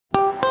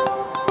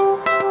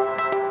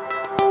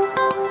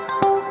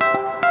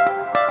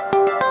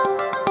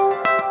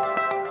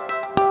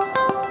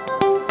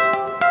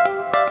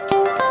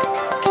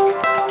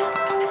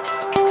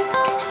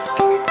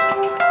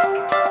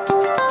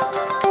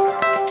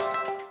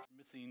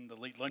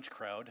lunch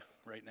crowd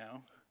right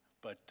now,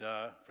 but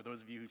for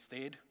those of you who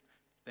stayed,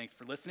 thanks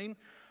for listening.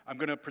 I'm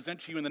going to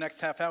present to you in the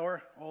next half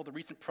hour all the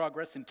recent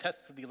progress in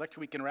tests of the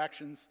electroweak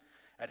interactions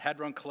at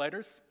Hadron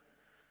colliders.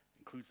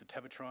 It includes the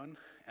Tevatron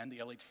and the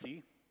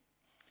LHC.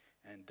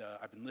 And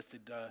I've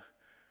enlisted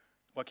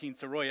Joaquin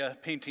Sorolla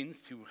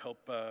paintings to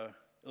help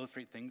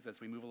illustrate things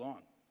as we move along.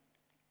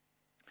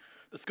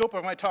 The scope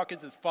of my talk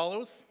is as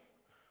follows.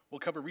 We'll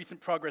cover recent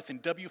progress in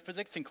W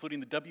physics, including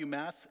the W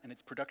mass and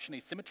its production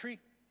asymmetry,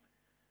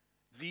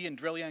 Z and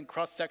Drelian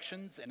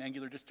cross-sections and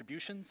angular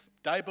distributions,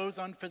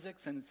 diboson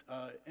physics and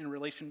in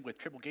relation with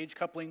triple gauge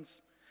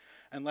couplings,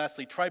 and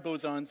lastly,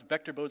 tribosons,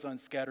 vector boson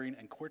scattering,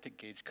 and quartic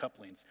gauge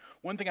couplings.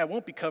 One thing I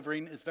won't be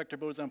covering is vector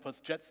boson plus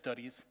jet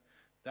studies.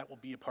 That will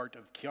be a part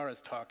of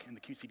Chiara's talk in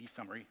the QCD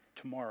summary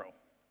tomorrow.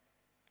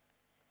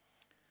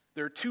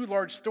 There are two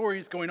large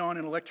stories going on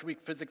in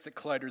electroweak physics at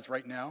colliders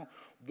right now.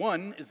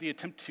 One is the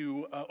attempt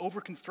to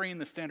over-constrain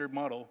the standard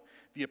model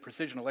via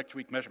precision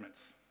electroweak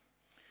measurements.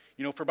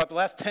 You know, for about the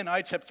last 10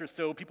 ICHEPs or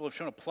so, people have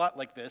shown a plot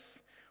like this,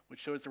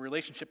 which shows the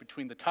relationship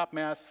between the top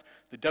mass,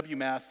 the W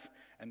mass,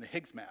 and the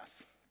Higgs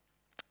mass.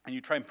 And you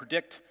try and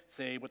predict,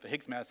 say, what the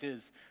Higgs mass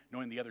is,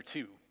 knowing the other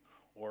two.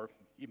 Or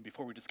even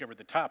before we discovered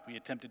the top, we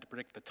attempted to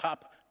predict the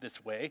top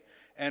this way.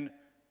 And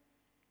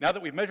now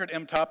that we've measured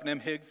M top and M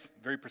Higgs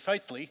very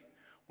precisely,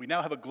 we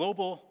now have a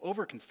global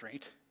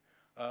overconstraint,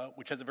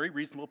 which has a very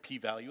reasonable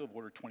p-value of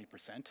order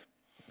 20%.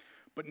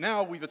 But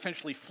now we've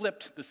essentially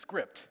flipped the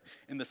script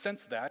in the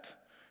sense that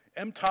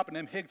M top and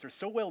M Higgs are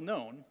so well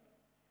known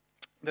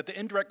that the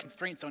indirect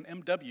constraints on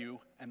MW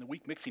and the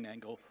weak mixing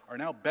angle are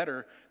now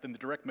better than the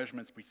direct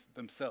measurements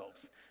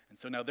themselves. And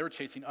so now they're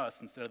chasing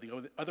us instead of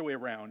the other way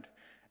around.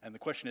 And the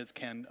question is,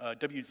 can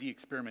WZ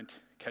experiment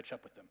catch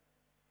up with them?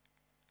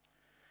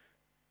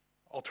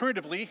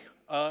 Alternatively,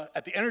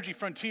 at the energy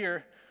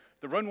frontier,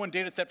 the Run1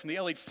 dataset from the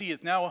LHC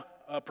is now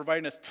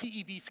providing us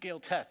TeV scale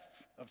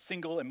tests of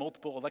single and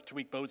multiple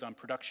electroweak boson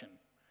production.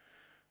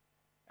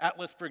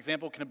 ATLAS, for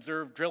example, can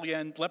observe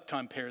Drelian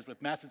lepton pairs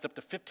with masses up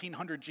to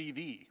 1500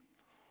 GeV,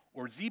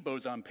 or Z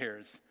boson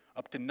pairs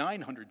up to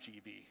 900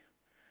 GeV.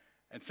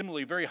 And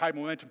similarly, very high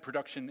momentum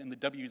production in the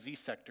WZ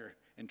sector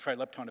in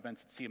trilepton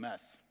events at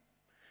CMS.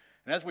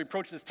 And as we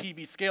approach this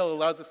TeV scale, it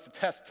allows us to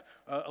test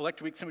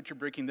electroweak symmetry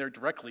breaking there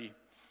directly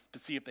to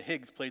see if the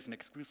Higgs plays an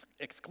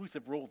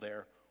exclusive role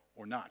there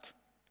or not.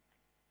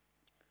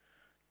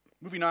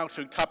 Moving now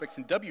to topics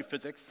in W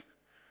physics,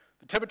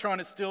 the Tevatron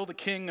is still the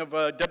king of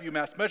W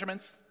mass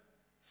measurements.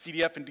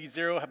 CDF and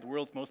D0 have the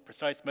world's most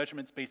precise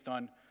measurements based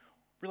on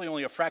really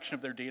only a fraction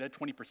of their data,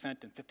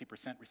 20% and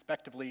 50%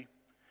 respectively.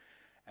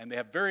 And they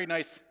have very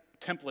nice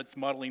templates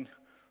modeling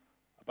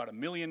about 1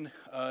 million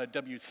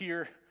Ws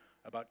here,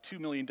 about 2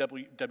 million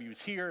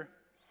Ws here.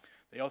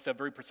 They also have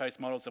very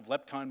precise models of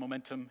lepton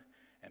momentum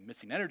and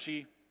missing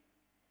energy.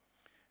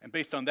 And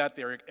based on that,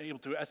 they're able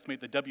to estimate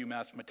the W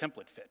mass from a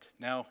template fit.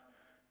 Now,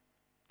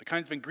 the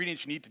kinds of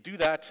ingredients you need to do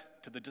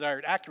that to the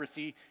desired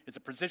accuracy is a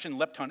precision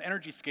lepton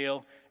energy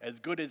scale as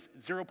good as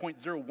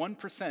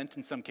 0.01%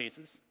 in some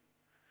cases,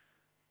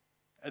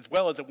 as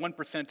well as a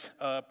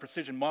 1%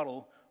 precision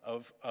model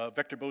of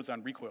vector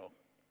boson recoil.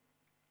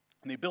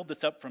 And they build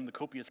this up from the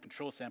copious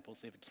control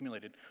samples they've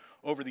accumulated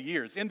over the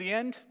years. In the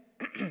end,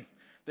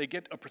 they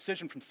get a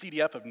precision from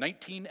CDF of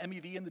 19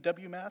 MeV in the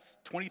W mass,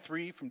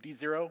 23 from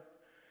D0,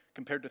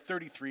 compared to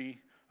 33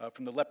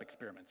 from the LEP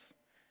experiments.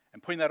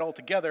 And putting that all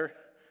together,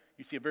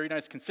 you see a very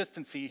nice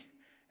consistency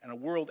and a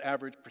world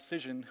average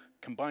precision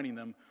combining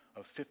them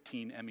of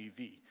 15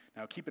 MeV.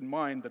 Now keep in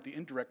mind that the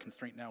indirect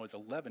constraint now is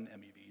 11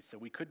 MeV, so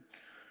we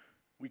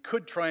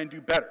could try and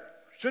do better.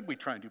 Should we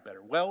try and do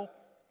better? Well,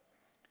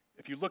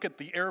 if you look at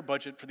the error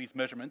budget for these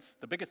measurements,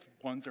 the biggest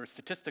ones are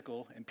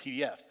statistical and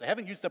PDFs. They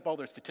haven't used up all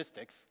their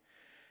statistics,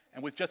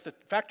 and with just a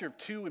factor of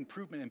 2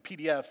 improvement in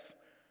PDFs,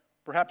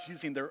 perhaps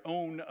using their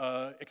own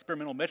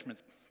experimental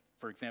measurements,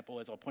 for example,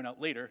 as I'll point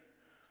out later,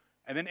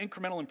 and then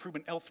incremental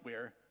improvement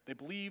elsewhere, they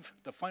believe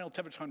the final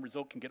Tevatron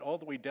result can get all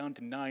the way down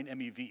to 9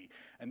 MeV,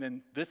 and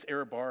then this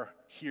error bar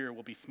here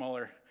will be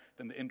smaller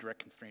than the indirect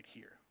constraint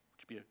here,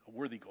 which would be a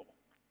worthy goal.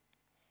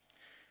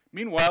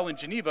 Meanwhile, in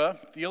Geneva,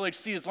 the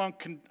LHC has long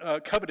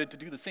coveted to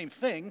do the same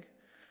thing.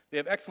 They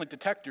have excellent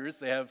detectors.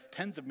 They have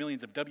tens of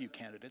millions of W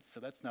candidates, so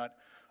that's not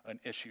an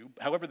issue.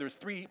 However, there's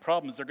 3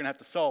 problems they're going to have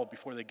to solve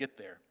before they get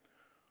there.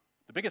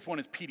 The biggest one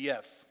is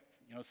PDFs.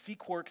 You know,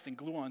 C-quarks and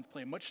gluons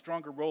play a much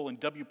stronger role in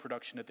W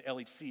production at the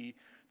LHC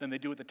than they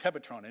do at the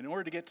Tevatron. And in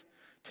order to get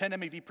 10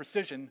 MeV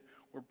precision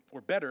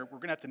or better, we're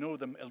going to have to know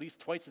them at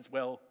least twice as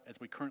well as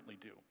we currently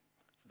do.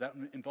 So that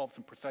involves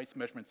some precise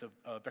measurements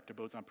of vector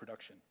boson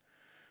production.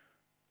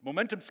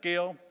 Momentum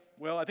scale,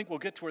 well, I think we'll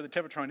get to where the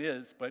Tevatron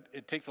is, but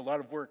it takes a lot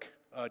of work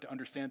to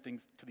understand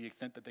things to the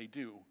extent that they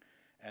do,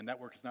 and that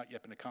work has not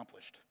yet been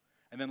accomplished.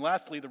 And then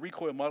lastly, the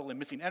recoil model and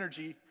missing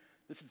energy.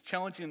 This is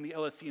challenging in the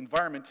LSC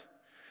environment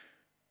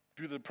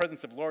due to the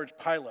presence of large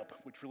pileup,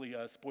 which really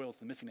spoils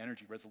the missing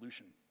energy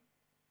resolution.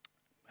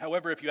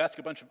 However, if you ask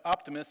a bunch of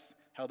optimists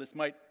how this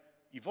might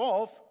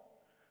evolve,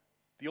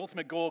 the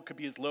ultimate goal could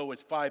be as low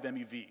as 5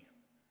 MeV.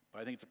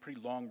 but I think it's a pretty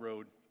long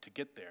road to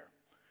get there.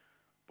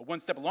 But one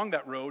step along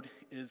that road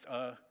is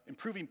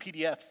improving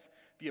PDFs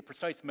via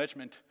precise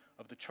measurement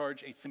of the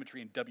charge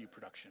asymmetry in W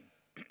production.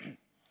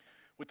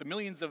 With the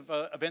millions of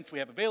events we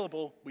have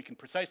available, we can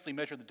precisely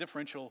measure the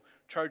differential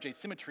charge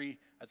asymmetry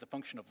as a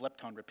function of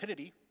lepton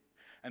rapidity,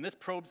 and this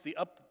probes the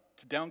up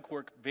to down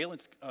quark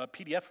valence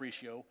PDF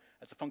ratio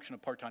as a function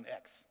of parton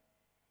X.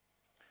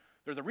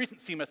 There's a recent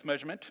CMS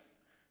measurement.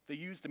 They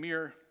used a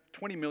mere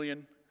 20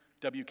 million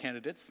W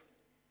candidates,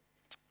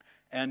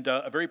 and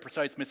a very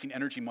precise missing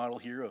energy model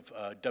here of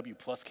W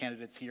plus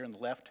candidates here on the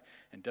left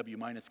and W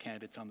minus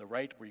candidates on the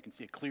right, where you can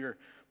see a clear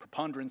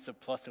preponderance of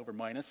plus over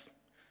minus.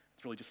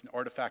 It's really just an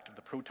artifact of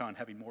the proton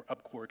having more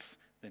up quarks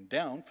than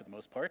down for the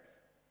most part.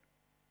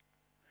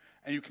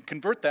 And you can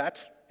convert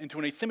that into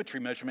an asymmetry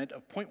measurement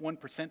of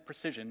 0.1%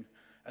 precision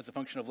as a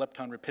function of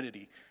lepton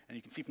rapidity. And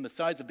you can see from the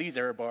size of these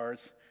error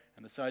bars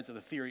and the size of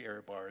the theory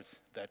error bars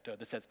that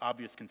this has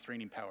obvious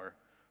constraining power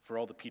for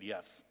all the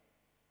PDFs.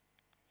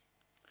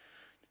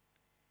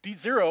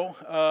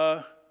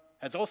 D0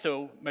 has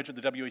also measured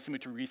the W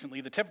asymmetry recently.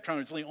 The Tevatron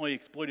has really only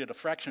exploited a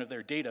fraction of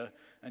their data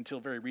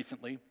until very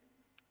recently.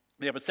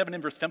 They have a 7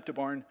 inverse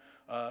femtobarn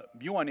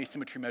muon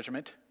asymmetry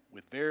measurement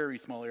with very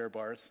small error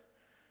bars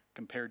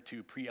compared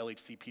to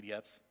pre-LHC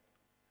PDFs.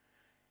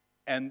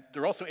 And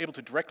they're also able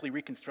to directly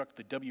reconstruct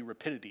the W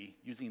rapidity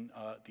using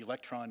the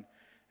electron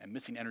and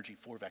missing energy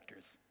 4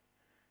 vectors.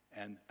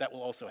 And that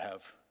will also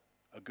have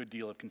a good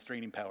deal of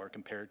constraining power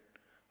compared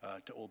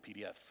to old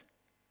PDFs.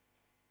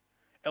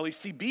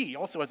 LHCb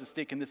also has a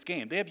stake in this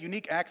game. They have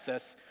unique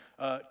access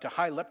to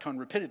high lepton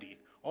rapidity,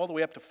 all the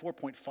way up to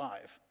 4.5.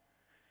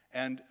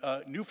 And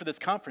new for this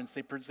conference,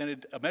 they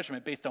presented a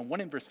measurement based on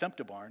 1 inverse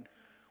femtobarn,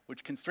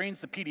 which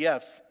constrains the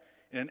PDFs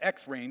in an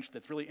X range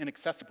that's really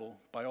inaccessible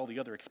by all the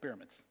other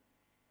experiments.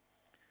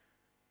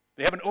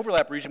 They have an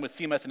overlap region with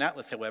CMS and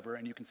Atlas, however,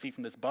 and you can see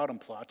from this bottom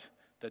plot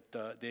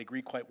that they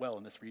agree quite well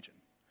in this region.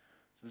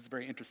 So this is a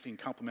very interesting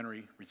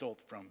complementary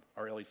result from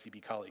our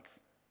LHCb colleagues.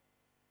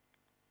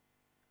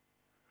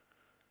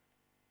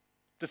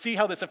 To see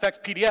how this affects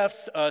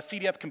PDFs,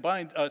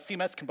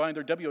 CMS combined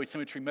their W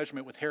asymmetry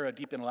measurement with Hera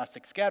deep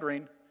inelastic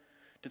scattering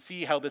to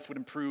see how this would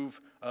improve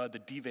the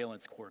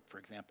D-valence quark, for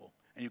example.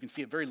 And you can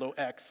see at very low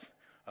X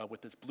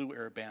with this blue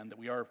error band that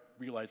we are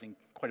realizing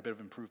quite a bit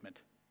of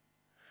improvement.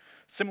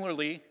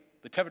 Similarly,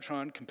 the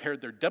Tevatron compared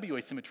their W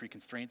asymmetry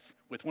constraints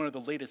with one of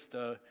the latest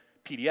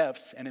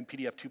PDFs,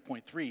 NMPDF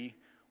 2.3,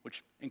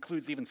 which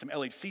includes even some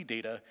LHC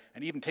data,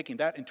 and even taking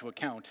that into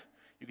account,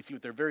 you can see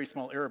with their very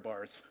small error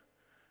bars,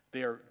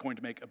 they are going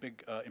to make a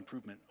big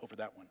improvement over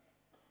that one.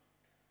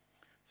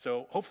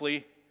 So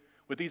hopefully,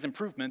 with these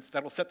improvements,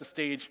 that'll set the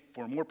stage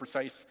for more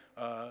precise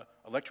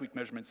electroweak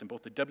measurements in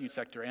both the W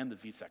sector and the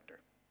Z sector.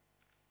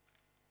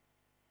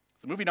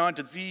 So moving on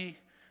to Z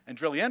and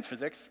Drell-Yan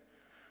physics,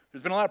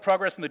 there's been a lot of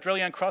progress in the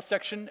Drell-Yan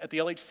cross-section at the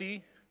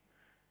LHC.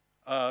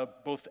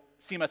 Both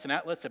CMS and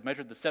Atlas have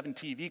measured the 7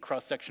 TeV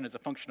cross-section as a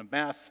function of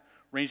mass,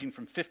 ranging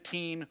from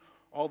 15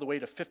 all the way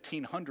to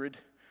 1,500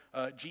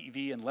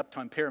 GeV and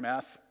lepton pair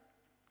mass.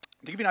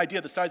 To give you an idea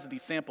of the size of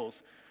these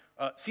samples,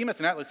 CMS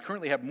and Atlas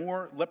currently have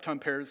more lepton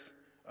pairs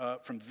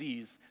from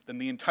Zs than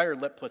the entire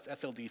LEP plus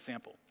SLD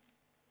sample.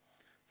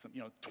 So,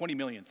 20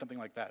 million, something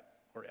like that,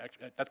 or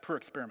that's per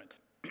experiment.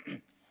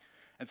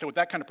 And so with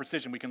that kind of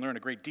precision, we can learn a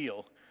great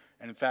deal.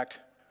 And in fact,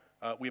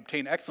 we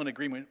obtain excellent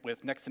agreement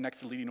with next to next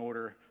to leading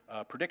order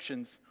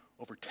predictions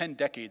over 10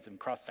 decades in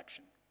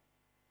cross-section.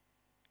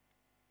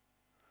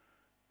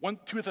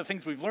 Two of the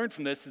things we've learned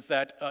from this is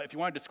that if you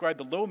want to describe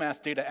the low mass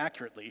data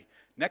accurately,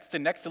 next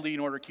to leading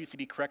order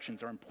QCD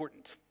corrections are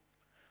important,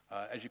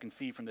 as you can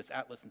see from this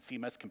Atlas and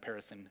CMS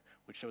comparison,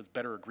 which shows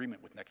better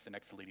agreement with next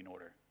to leading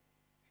order.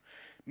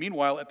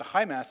 Meanwhile, at the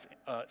high mass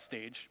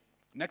stage,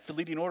 next to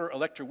leading order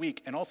electroweak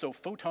and also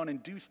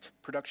photon-induced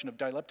production of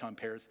dilepton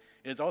pairs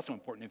is also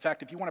important. In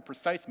fact, if you want a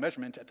precise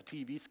measurement at the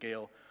TeV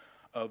scale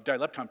of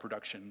dilepton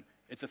production,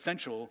 it's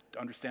essential to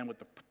understand what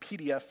the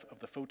PDF of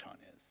the photon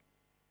is.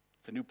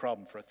 It's a new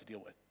problem for us to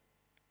deal with.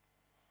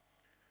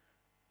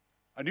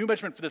 A new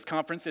measurement for this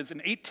conference is an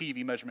 8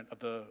 TeV measurement of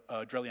the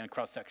Drell-Yan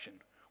cross-section,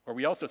 where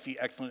we also see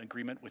excellent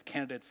agreement with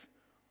candidates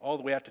all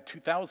the way out to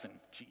 2,000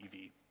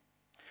 GeV.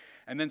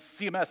 And then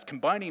CMS,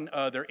 combining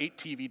their 8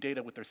 TeV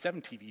data with their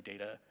 7 TeV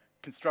data,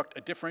 construct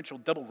a differential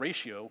double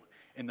ratio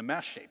in the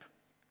mass shape.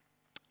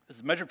 This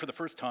is measured for the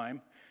first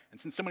time, and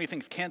since so many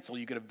things cancel,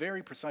 you get a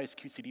very precise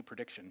QCD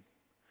prediction.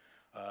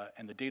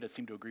 And the data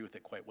seem to agree with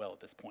it quite well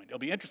at this point. It'll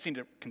be interesting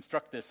to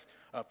construct this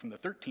from the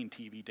 13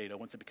 TeV data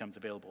once it becomes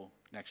available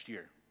next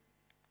year.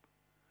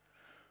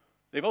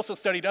 They've also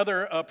studied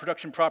other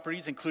production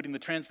properties, including the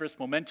transverse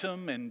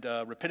momentum and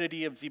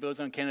rapidity of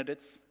Z-boson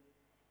candidates.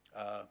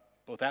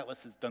 Both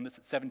Atlas has done this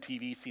at 7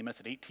 TeV,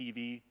 CMS at 8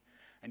 TeV,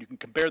 and you can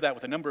compare that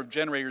with a number of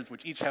generators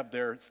which each have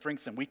their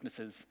strengths and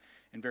weaknesses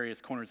in various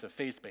corners of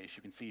phase space.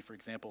 You can see, for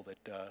example,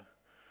 that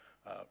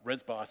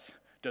ResBos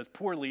does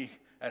poorly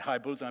at high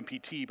boson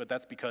PT, but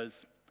that's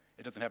because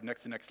it doesn't have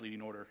next to next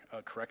leading order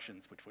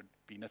corrections, which would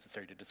be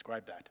necessary to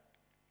describe that.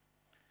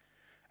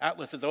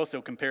 Atlas has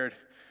also compared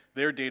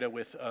their data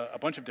with a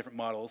bunch of different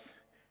models.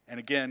 And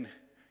again,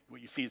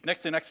 what you see is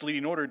next to next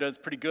leading order does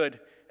pretty good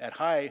at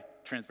high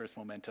transverse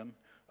momentum.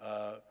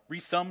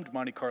 Resummed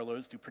Monte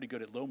Carlos do pretty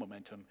good at low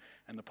momentum,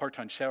 and the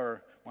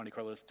Parton-Shower Monte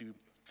Carlos do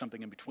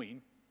something in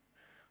between.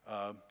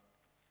 So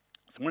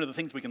one of the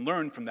things we can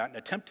learn from that and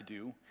attempt to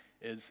do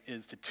is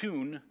to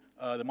tune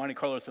the Monte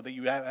Carlo so that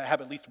you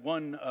have at least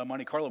one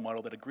Monte Carlo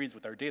model that agrees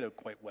with our data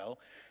quite well.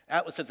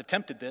 Atlas has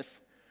attempted this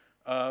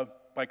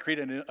by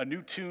creating a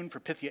new tune for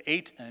Pythia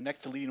 8 and a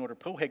next to leading order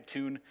Poheg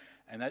tune,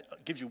 and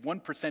that gives you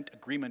 1%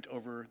 agreement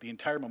over the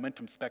entire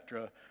momentum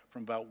spectra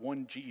from about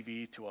 1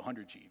 GeV to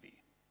 100 GeV.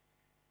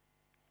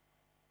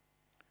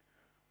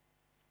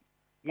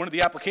 One of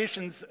the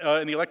applications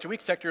in the electroweak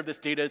sector of this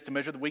data is to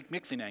measure the weak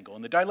mixing angle.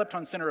 In the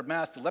dilepton center of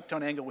mass, the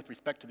lepton angle with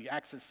respect to the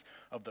axis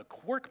of the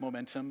quark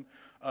momentum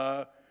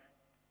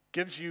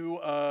gives you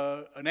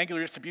an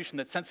angular distribution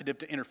that's sensitive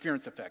to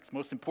interference effects,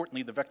 most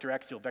importantly, the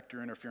vector-axial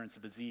vector interference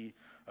of the z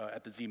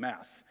at the z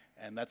mass.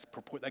 And that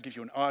gives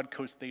you an odd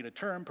cos theta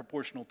term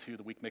proportional to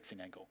the weak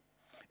mixing angle.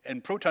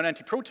 And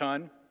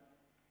proton-antiproton,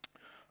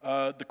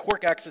 the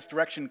quark axis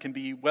direction can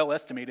be well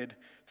estimated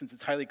since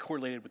it's highly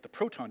correlated with the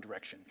proton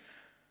direction.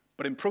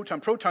 But in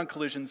proton-proton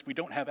collisions, we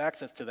don't have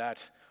access to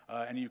that,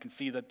 and you can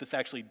see that this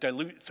actually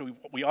dilutes, so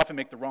we often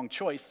make the wrong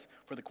choice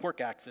for the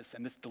quark axis,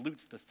 and this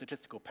dilutes the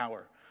statistical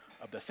power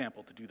of the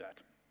sample to do that.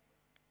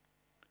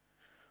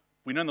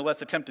 We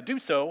nonetheless attempt to do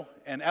so,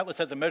 and Atlas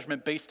has a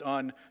measurement based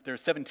on their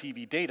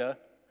 7TeV data.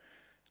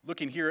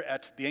 Looking here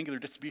at the angular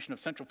distribution of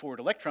central forward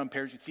electron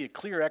pairs, you see a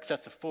clear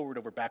excess of forward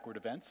over backward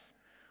events,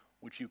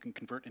 which you can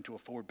convert into a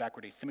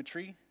forward-backward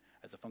asymmetry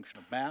as a function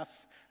of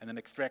mass, and then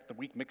extract the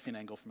weak mixing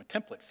angle from a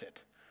template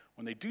fit.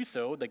 When they do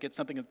so, they get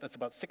something that's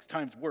about 6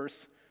 times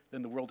worse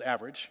than the world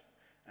average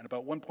and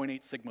about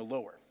 1.8 sigma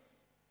lower.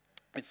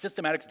 It's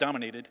systematics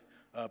dominated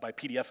by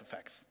PDF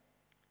effects.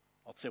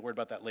 I'll say a word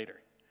about that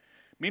later.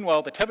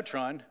 Meanwhile, the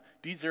Tevatron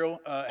D0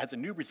 has a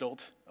new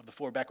result of the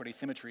forward backward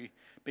asymmetry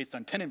based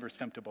on 10 inverse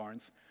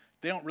femtobarns.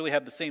 They don't really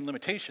have the same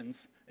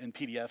limitations in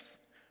PDFs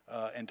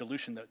and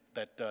dilution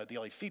that the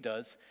LHC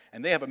does,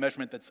 and they have a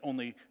measurement that's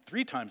only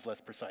 3 times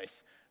less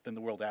precise than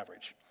the world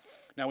average.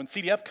 Now, when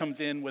CDF comes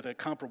in with a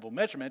comparable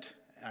measurement,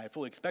 and I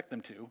fully expect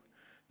them to,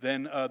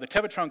 then the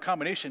Tevatron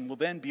combination will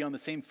then be on the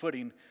same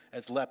footing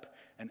as LEP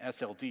and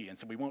SLD. And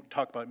so we won't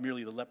talk about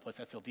merely the LEP plus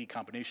SLD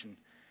combination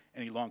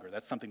any longer.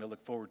 That's something to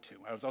look forward to.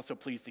 I was also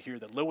pleased to hear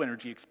that low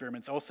energy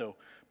experiments also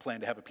plan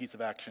to have a piece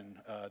of action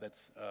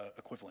that's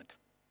equivalent.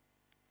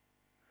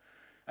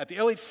 At the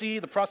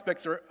LHC, the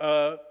prospects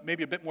are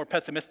maybe a bit more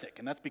pessimistic,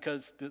 and that's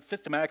because the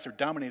systematics are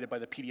dominated by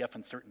the PDF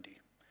uncertainty.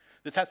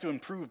 This has to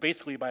improve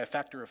basically by a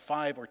factor of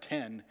 5 or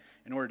 10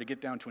 in order to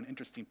get down to an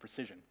interesting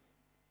precision.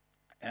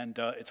 And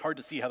it's hard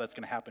to see how that's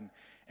going to happen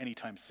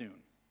anytime soon.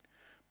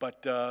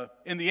 But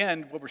in the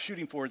end, what we're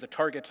shooting for is a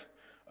target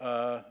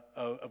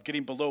of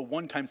getting below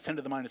 1 times 10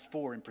 to the minus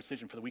 4 in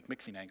precision for the weak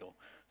mixing angle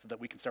so that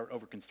we can start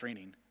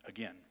over-constraining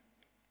again.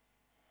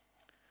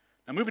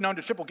 Now moving on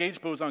to triple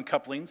gauge boson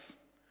couplings.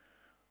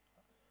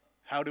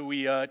 How do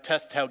we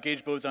test how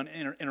gauge boson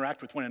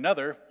interact with one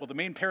another? Well, the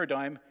main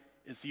paradigm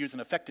is to use an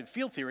effective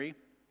field theory.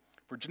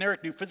 For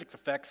generic new physics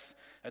effects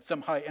at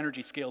some high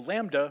energy scale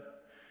lambda,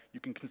 you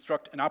can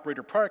construct an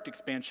operator product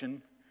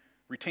expansion,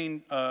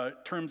 retain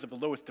terms of the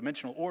lowest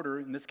dimensional order,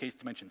 in this case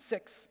dimension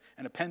 6,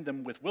 and append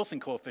them with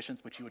Wilson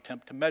coefficients, which you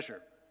attempt to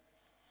measure.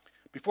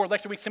 Before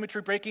electroweak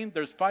symmetry breaking,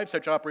 there's 5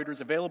 such operators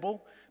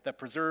available that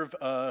preserve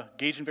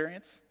gauge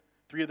invariance.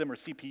 3 of them are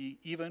CP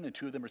even, and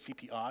 2 of them are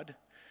CP odd.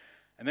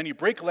 And then you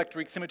break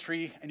electroweak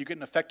symmetry, and you get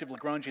an effective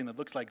Lagrangian that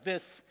looks like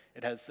this.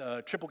 It has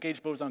triple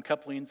gauge boson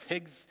couplings,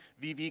 Higgs,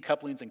 VV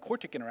couplings, and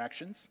quartic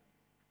interactions.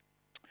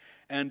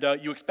 And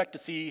you expect to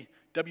see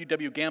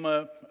WW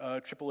gamma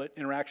triplet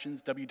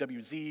interactions,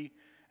 WWZ,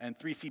 and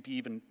 3 CP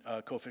even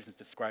coefficients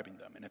describing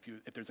them. And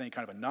if there's any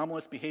kind of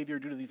anomalous behavior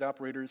due to these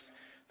operators,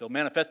 they'll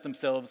manifest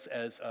themselves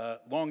as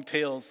long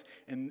tails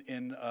in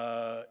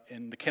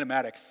the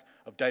kinematics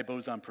of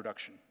diboson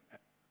production.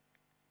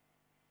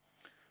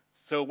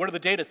 So what do the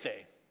data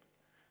say?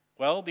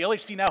 Well, the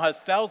LHC now has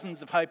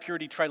thousands of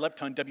high-purity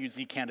trilepton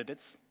WZ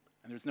candidates,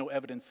 and there's no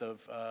evidence of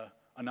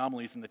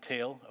anomalies in the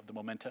tail of the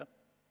momenta.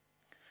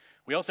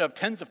 We also have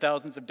tens of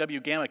thousands of W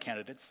gamma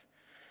candidates.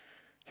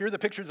 Here the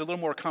picture is a little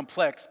more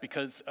complex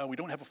because we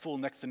don't have a full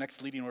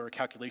next-to-next leading order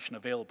calculation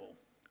available.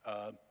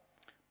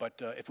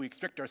 But if we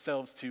restrict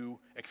ourselves to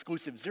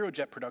exclusive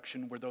zero-jet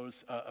production where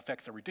those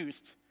effects are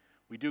reduced,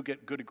 we do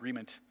get good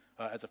agreement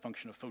as a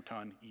function of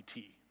photon ET.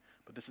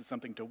 But this is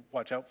something to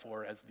watch out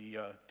for as the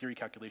theory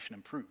calculation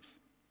improves.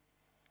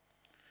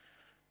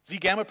 Z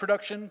gamma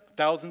production,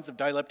 thousands of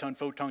dilepton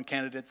photon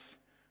candidates,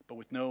 but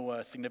with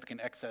no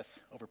significant excess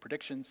over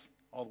predictions,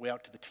 all the way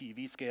out to the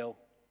TeV scale.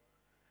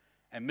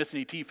 And Miss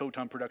and ET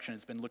photon production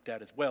has been looked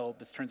at as well.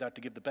 This turns out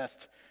to give the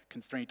best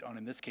constraint on,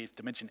 in this case,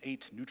 dimension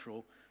 8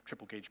 neutral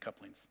triple gauge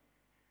couplings.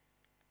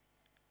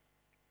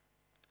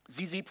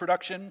 ZZ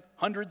production,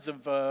 hundreds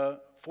of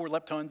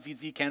 4-lepton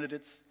ZZ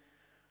candidates.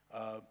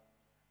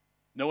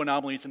 No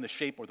anomalies in the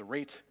shape or the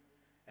rate,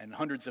 And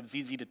hundreds of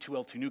ZZ to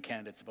 2L2 nu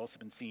candidates have also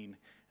been seen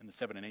in the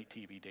 7 and 8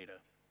 TeV data.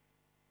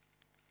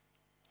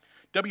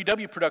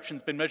 WW production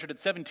has been measured at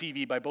 7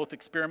 TeV by both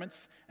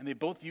experiments, and they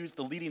both used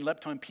the leading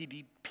lepton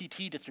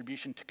PT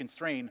distribution to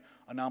constrain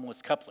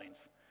anomalous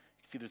couplings.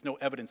 You see there's no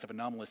evidence of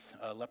anomalous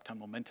lepton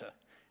momenta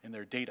in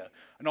their data.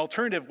 An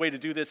alternative way to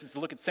do this is to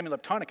look at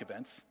semi-leptonic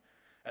events.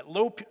 At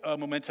low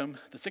momentum,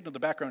 the signal to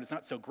background is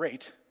not so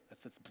great.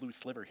 That's this blue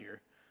sliver here.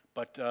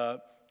 But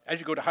as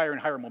you go to higher and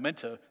higher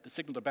momenta, the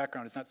signal to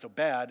background is not so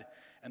bad,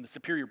 and the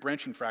superior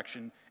branching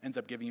fraction ends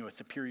up giving you a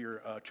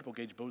superior triple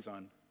gauge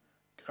boson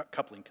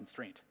coupling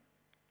constraint.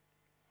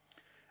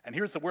 And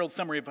here's the world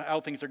summary of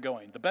how things are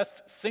going. The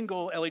best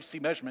single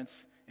LHC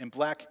measurements in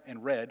black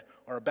and red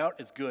are about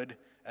as good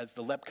as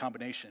the LEP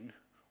combination,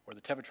 or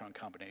the Tevatron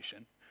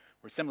combination,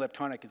 where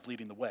semi-leptonic is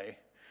leading the way.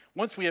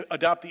 Once we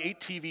adopt the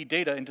 8 TeV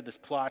data into this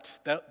plot,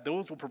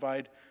 those will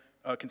provide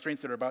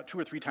constraints that are about 2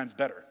 or 3 times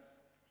better.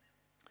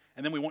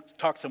 And then we won't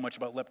talk so much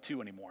about LEP2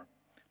 anymore.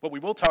 What we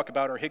will talk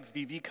about are Higgs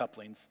VV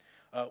couplings,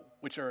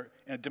 which are,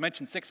 in a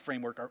dimension 6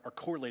 framework, are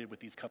correlated with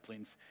these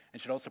couplings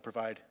and should also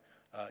provide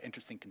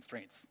interesting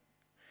constraints.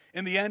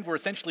 In the end, we're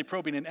essentially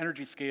probing an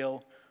energy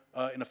scale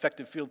in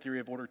effective field theory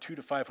of order 2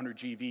 to 500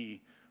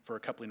 GeV for a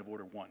coupling of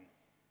order 1.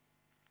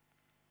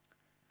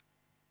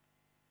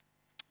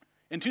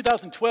 In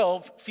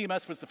 2012,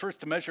 CMS was the first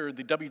to measure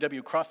the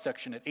WW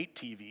cross-section at 8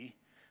 TeV.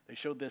 They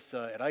showed this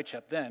at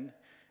ICHEP then,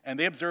 and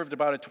they observed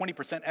about a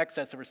 20%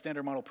 excess over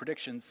standard model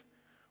predictions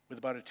with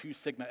about a 2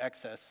 sigma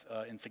excess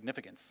in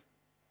significance.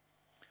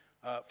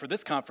 For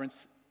this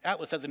conference,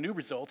 ATLAS has a new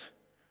result,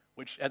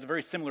 which has a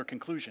very similar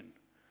conclusion,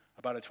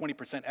 about a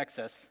 20%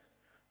 excess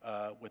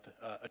with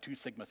a 2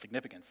 sigma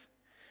significance.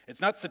 It's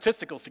not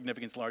statistical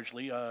significance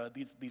largely.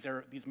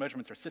 These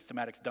measurements are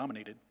systematics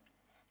dominated.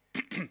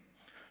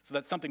 So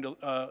that's something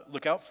to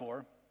look out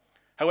for.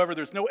 However,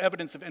 there's no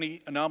evidence of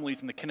any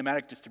anomalies in the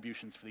kinematic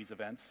distributions for these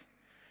events.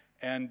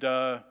 And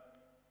I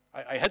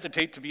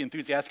hesitate to be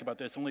enthusiastic about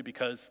this only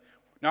because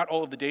not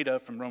all of the data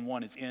from run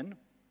 1 is in,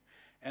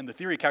 and the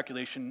theory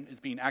calculation is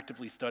being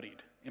actively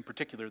studied, in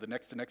particular the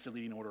next to next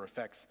leading order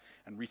effects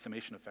and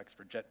resummation effects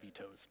for jet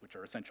vetoes, which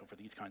are essential for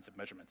these kinds of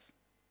measurements.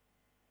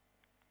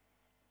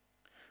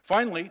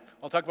 Finally,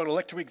 I'll talk about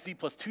Electroweak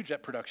Z+2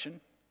 jet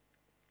production.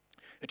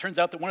 It turns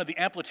out that one of the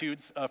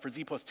amplitudes for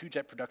Z+2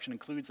 jet production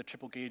includes a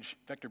triple gauge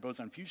vector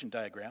boson fusion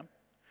diagram.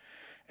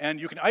 And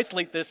you can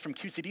isolate this from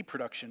QCD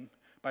production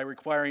by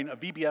requiring a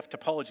VBF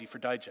topology for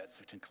dijets,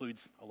 which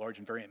includes a large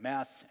invariant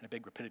mass and a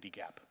big rapidity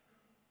gap.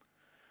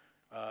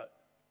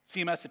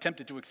 CMS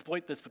attempted to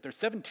exploit this with their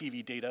 7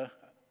 TeV data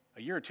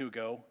a year or 2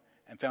 ago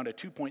and found a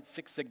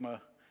 2.6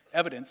 sigma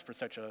evidence for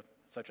such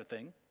a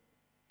thing.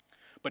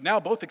 But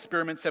now both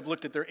experiments have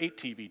looked at their 8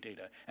 TeV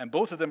data, and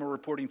both of them are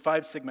reporting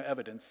 5 sigma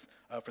evidence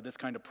for this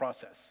kind of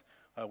process,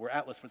 where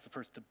ATLAS was the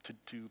first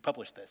to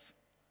publish this.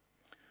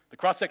 The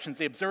cross-sections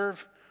they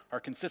observe are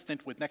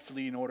consistent with next to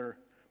leading order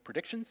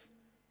predictions.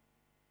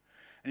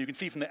 And you can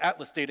see from the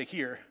ATLAS data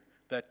here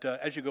that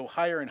as you go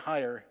higher and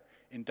higher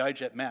in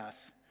dijet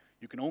mass,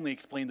 you can only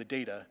explain the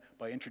data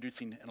by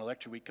introducing an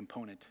electroweak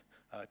component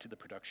to the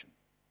production.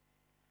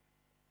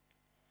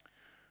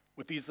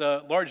 With these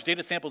large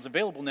data samples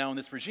available now in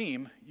this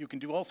regime, you can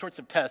do all sorts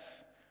of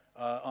tests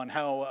on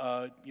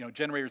how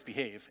generators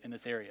behave in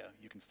this area.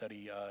 You can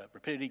study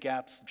rapidity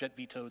gaps, jet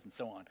vetoes, and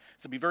so on.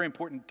 So it'll be a very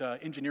important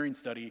engineering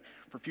study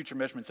for future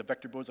measurements of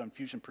vector boson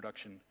fusion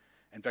production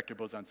and vector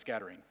boson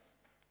scattering.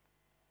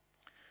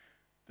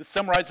 This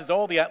summarizes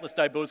all the ATLAS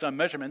diboson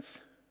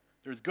measurements.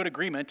 There's good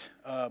agreement,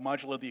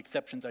 modulo the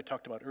exceptions I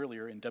talked about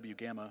earlier in W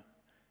gamma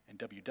and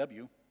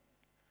WW.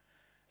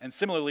 And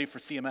similarly for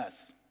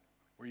CMS,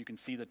 where you can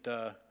see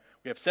that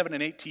we have 7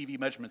 and 8 TeV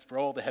measurements for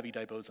all the heavy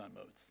diboson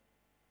modes.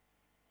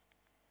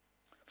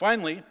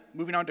 Finally,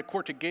 moving on to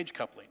quartic gauge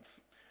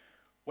couplings.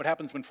 What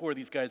happens when 4 of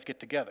these guys get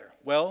together?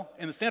 Well,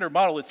 in the standard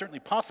model, it's certainly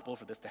possible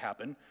for this to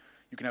happen.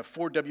 You can have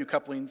 4 W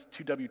couplings,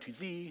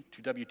 2W2Z,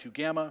 2W2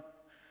 gamma,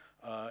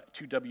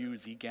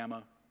 2WZ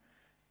gamma,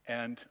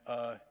 and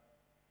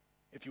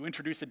if you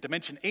introduce a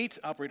dimension 8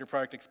 operator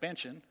product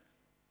expansion,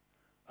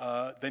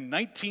 then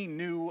 19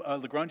 new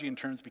Lagrangian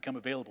terms become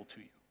available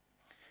to you,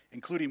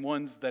 including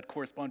ones that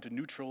correspond to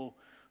neutral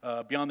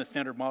beyond the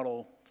standard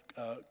model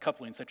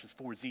coupling, such as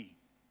 4Z.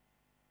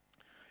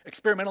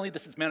 Experimentally,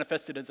 this is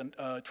manifested as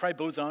a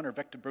triboson or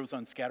vector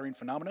boson scattering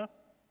phenomena,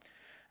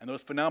 and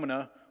those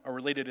phenomena are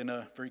related in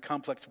a very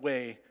complex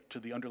way to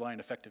the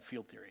underlying effective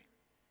field theory.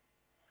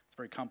 It's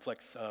very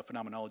complex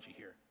phenomenology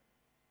here.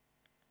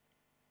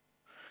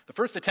 The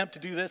first attempt to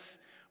do this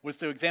was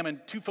to examine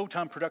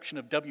 2-photon production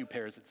of W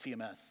pairs at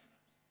CMS.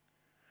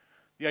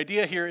 The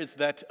idea here is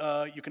that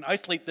you can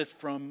isolate this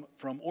from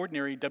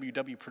ordinary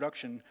WW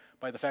production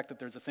by the fact that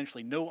there's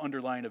essentially no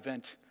underlying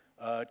event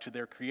to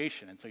their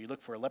creation. And so you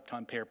look for a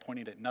lepton pair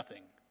pointing at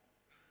nothing.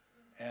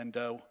 And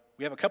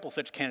we have a couple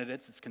such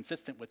candidates. It's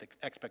consistent with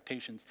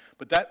expectations.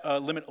 But that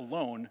limit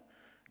alone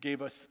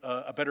gave us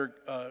a better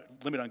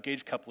limit on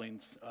gauge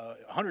couplings,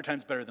 100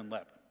 times better than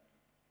LEP.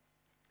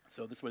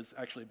 So this was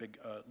actually a big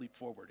leap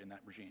forward in that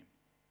regime.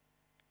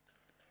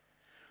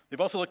 They've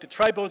also looked at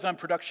tri-boson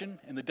production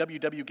in the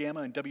WW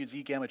gamma and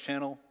WZ gamma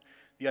channel.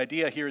 The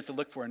idea here is to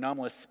look for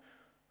anomalous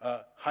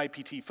high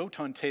PT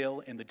photon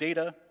tail in the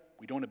data.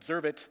 We don't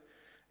observe it,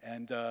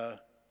 and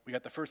we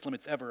got the first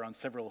limits ever on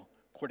several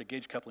quartic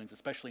gauge couplings,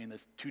 especially in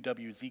this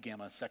 2WZ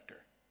gamma sector.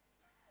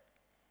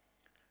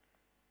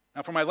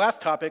 Now for my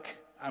last topic,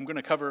 I'm going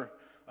to cover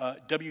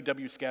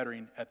WW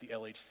scattering at the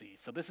LHC.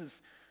 So this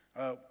is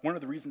one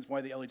of the reasons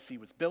why the LHC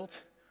was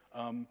built,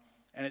 and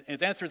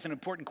it answers an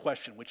important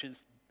question, which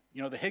is,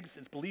 the Higgs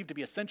is believed to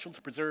be essential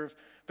to preserve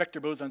vector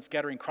boson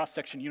scattering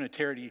cross-section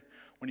unitarity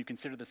when you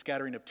consider the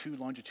scattering of two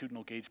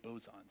longitudinal gauge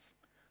bosons.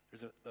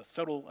 There's a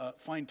subtle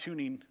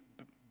fine-tuning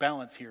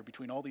balance here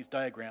between all these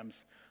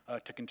diagrams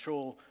to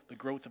control the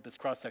growth of this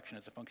cross-section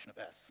as a function of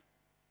S.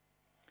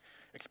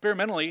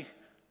 Experimentally,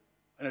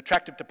 an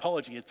attractive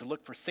topology is to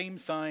look for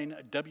same-sign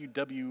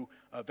WW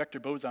vector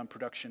boson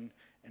production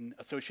in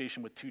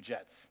association with two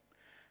jets.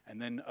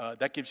 And then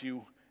that gives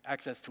you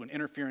access to an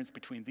interference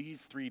between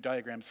these three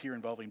diagrams here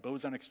involving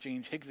boson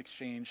exchange, Higgs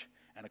exchange,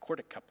 and a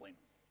quartic coupling.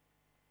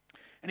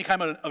 Any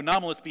kind of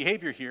anomalous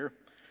behavior here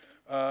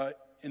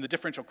in the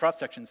differential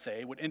cross-section,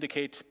 say, would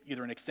indicate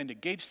either an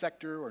extended gauge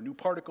sector or new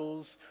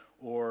particles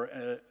or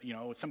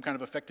some kind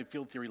of effective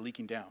field theory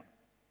leaking down.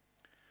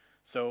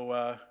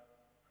 So,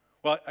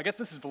 well, I guess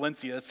this is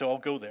Valencia, so I'll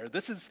go there.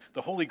 This is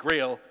the holy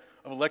grail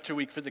of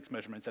electroweak physics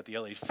measurements at the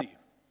LHC.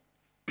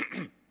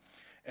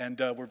 And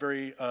we're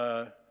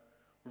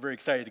very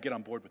excited to get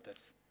on board with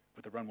this,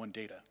 with the Run 1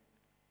 data.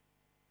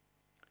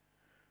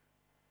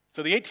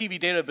 So the 8 TV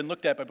data have been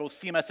looked at by both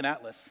CMS and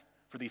ATLAS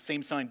for these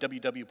same sign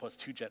WW plus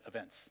 2-jet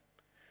events.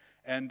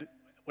 And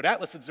what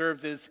ATLAS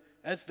observes is,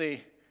 as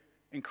they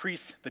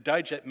increase the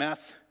dijet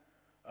mass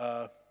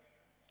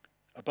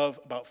above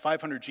about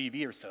 500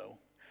 GeV or so,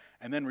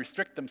 and then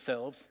restrict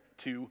themselves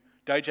to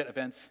dijet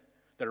events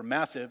that are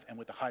massive and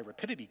with a high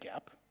rapidity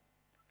gap,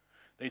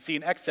 they see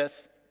an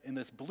excess in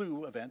this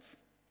blue events,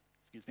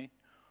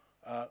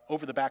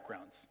 over the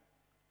backgrounds,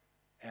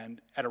 and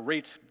at a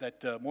rate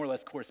that more or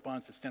less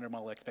corresponds to standard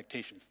model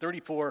expectations.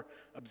 34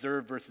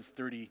 observed versus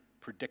 30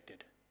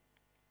 predicted.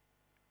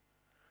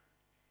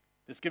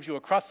 This gives you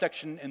a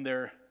cross-section in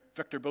their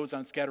vector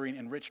boson scattering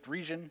enriched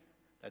region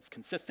that's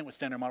consistent with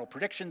standard model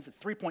predictions. It's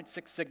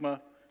 3.6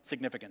 sigma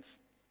significance.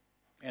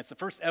 And it's the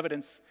first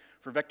evidence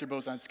for vector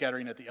boson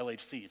scattering at the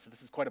LHC, so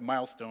this is quite a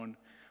milestone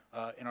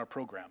in our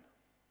program.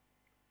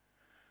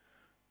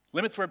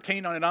 Limits were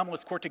obtained on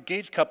anomalous quartic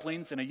gauge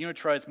couplings in a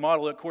unitarized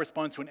model that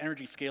corresponds to an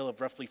energy scale of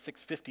roughly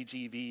 650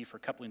 GeV for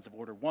couplings of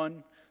order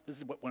 1. This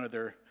is what one of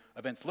their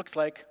events looks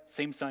like.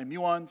 Same sign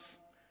muons,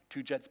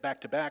 two jets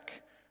back to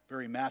back,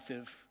 very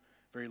massive,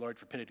 very large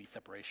rapidity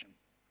separation.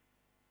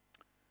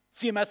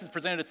 CMS has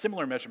presented a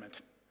similar measurement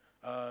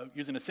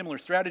using a similar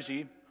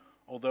strategy,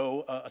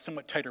 although a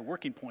somewhat tighter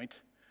working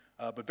point,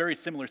 but very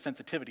similar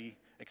sensitivity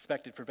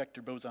expected for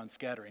vector boson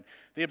scattering.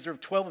 They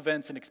observed 12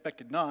 events and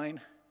expected 9.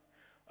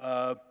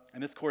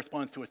 And this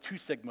corresponds to a 2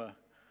 sigma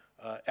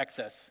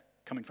excess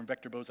coming from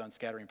vector boson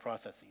scattering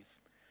processes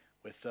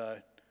with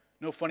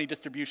no funny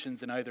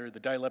distributions in either the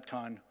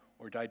dilepton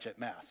or dijet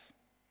mass.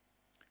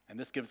 And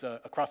this gives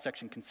a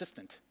cross-section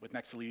consistent with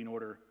next to leading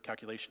order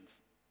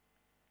calculations.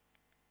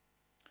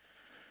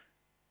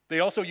 They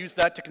also use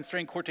that to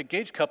constrain quartic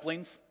gauge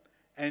couplings,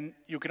 and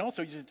you can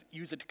also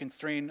use it to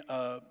constrain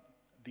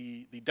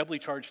the doubly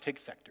charged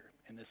Higgs sector.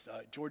 In this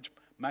George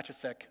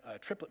Matusek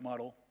triplet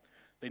model,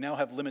 they now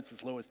have limits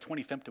as low as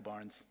 20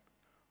 femtobarns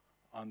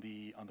on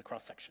the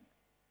cross-section.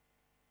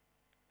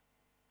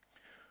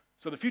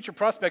 So the future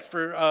prospects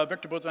for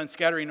vector boson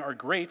scattering are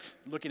great,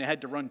 looking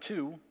ahead to Run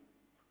 2.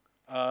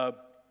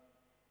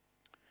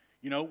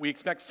 We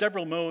expect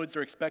several modes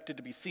are expected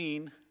to be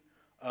seen,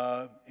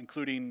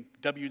 including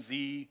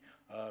WZ,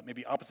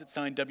 maybe opposite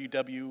sign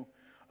WW,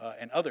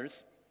 and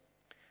others.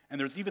 And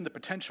there's even the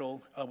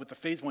potential with the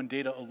phase 1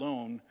 data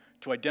alone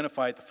to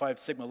identify at the 5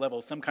 sigma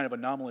level some kind of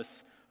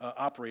anomalous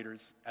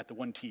operators at the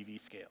 1 TV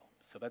scale.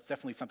 So that's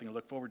definitely something to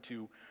look forward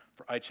to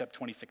for ICHEP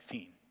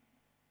 2016.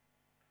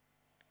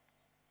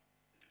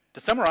 To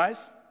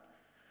summarize,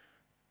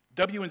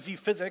 W and Z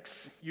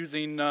physics,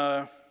 using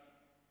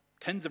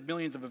tens of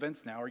millions of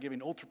events now, are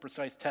giving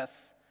ultra-precise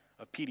tests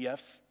of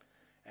PDFs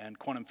and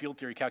quantum field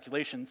theory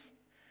calculations.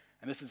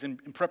 And this is in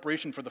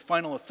preparation for the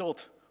final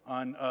assault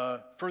on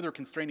further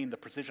constraining the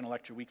precision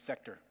electroweak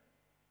sector.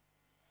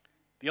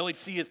 The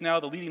LHC is now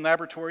the leading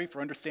laboratory for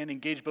understanding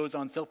gauge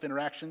boson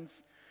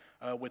self-interactions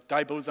with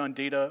diboson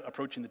data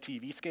approaching the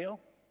TeV scale.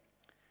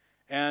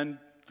 And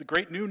the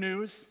great new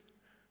news,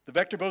 the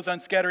vector boson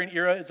scattering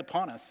era is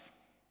upon us.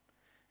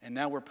 And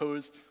now we're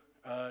posed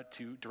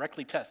to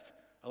directly test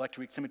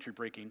electroweak symmetry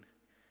breaking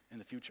in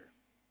the future.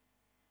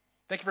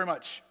 Thank you very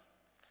much.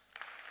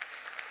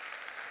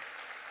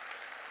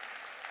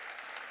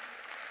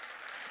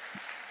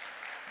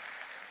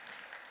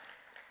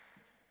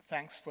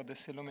 Thanks for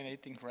this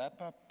illuminating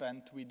wrap-up,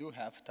 and we do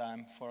have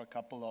time for a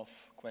couple of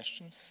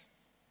questions.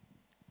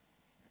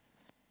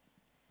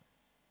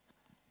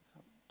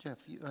 Jeff,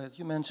 as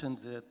you mentioned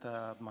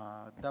that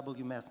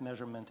W mass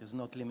measurement is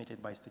not limited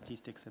by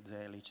statistics at the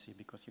LHC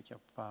because you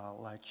have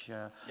large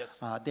Yes.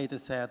 data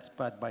sets,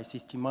 but by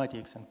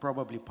systematics, and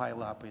probably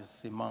pileup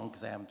is among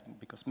them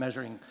because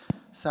measuring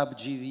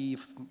sub-GV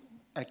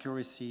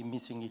accuracy,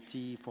 missing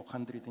ET for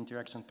 100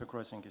 interactions per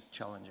crossing is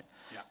challenging.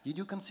 Yeah. Did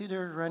you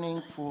consider running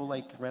for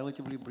like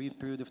relatively brief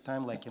period of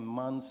time, like a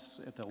month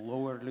at a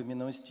lower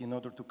luminosity in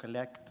order to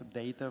collect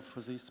data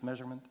for this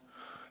measurement?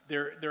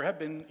 There have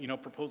been,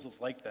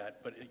 proposals like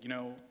that, but,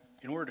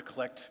 in order to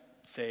collect,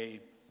 say,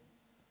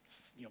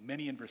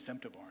 many inverse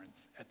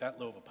femtobarns at that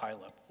low of a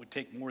pileup would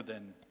take more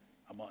than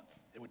a month.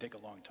 It would take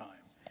a long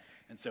time.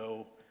 And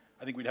so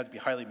I think we'd have to be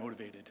highly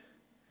motivated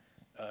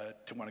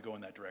to want to go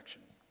in that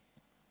direction.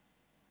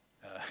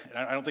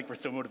 And I don't think we're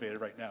so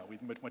motivated right now.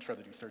 We'd much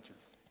rather do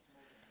searches.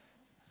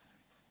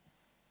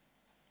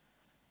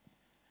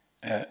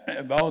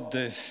 About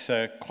this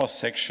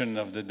cross-section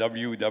of the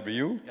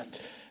WW, Yes.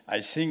 I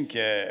think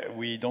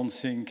we don't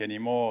think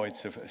anymore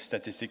it's a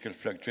statistical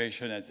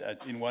fluctuation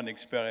in one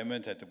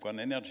experiment at one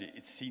energy.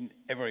 It's seen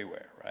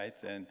everywhere, right?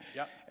 And,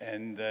 yeah.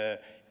 and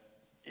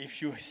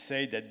if you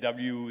say that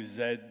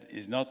WZ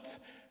is not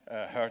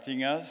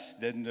hurting us,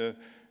 then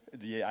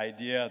the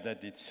idea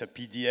that it's a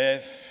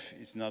PDF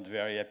is not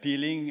very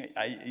appealing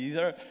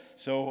either.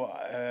 So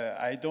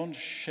I don't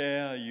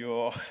share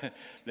your,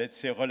 let's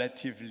say,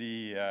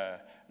 relatively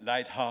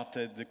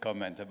light-hearted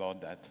comment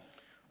about that.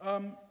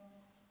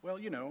 Well,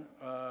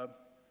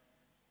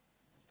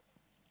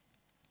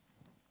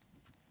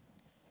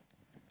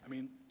 I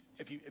mean,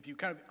 if you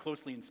kind of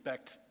closely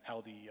inspect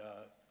how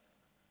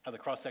the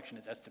cross-section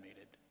is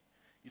estimated,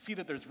 you see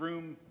that there's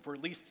room for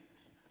at least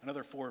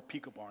another 4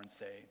 picobarns,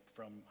 say,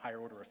 from higher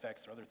order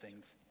effects or other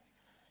things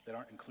that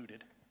aren't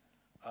included.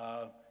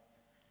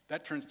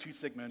 That turns 2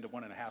 sigma into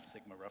 1.5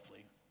 sigma,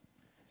 roughly.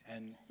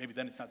 And maybe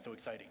then it's not so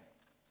exciting.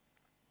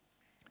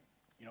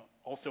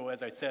 Also,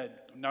 as I said,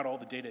 not all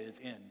the data is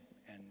in.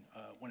 And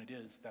when it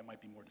is, that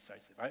might be more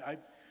decisive.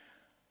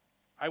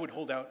 I would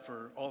hold out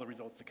for all the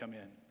results to come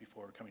in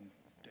before coming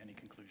to any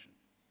conclusion.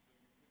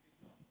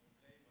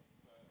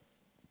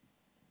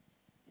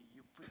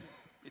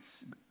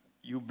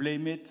 You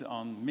blame it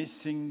on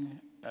missing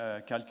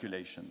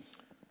calculations.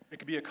 It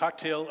could be a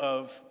cocktail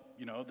of,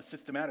 the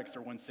systematics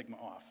are 1 sigma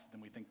off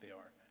than we think they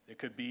are. It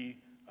could be,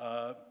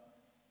 4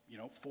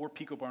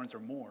 picobarns or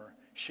more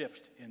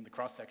shift in the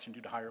cross-section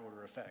due to higher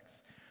order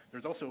effects.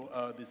 There's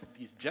also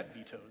these jet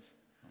vetoes,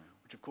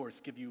 which of course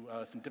give you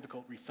some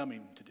difficult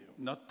resumming to do.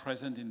 Not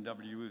present in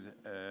WZ.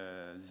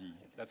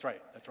 That's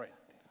right, that's right.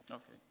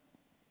 Okay.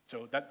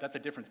 So that's a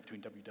difference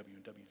between WW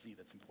and WZ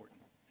that's important,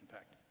 in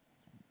fact.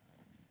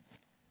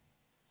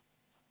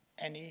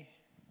 Any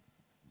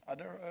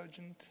other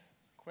urgent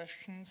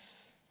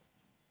questions?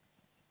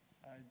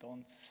 I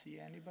don't see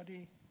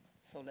anybody.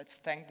 So let's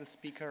thank the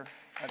speaker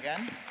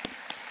again.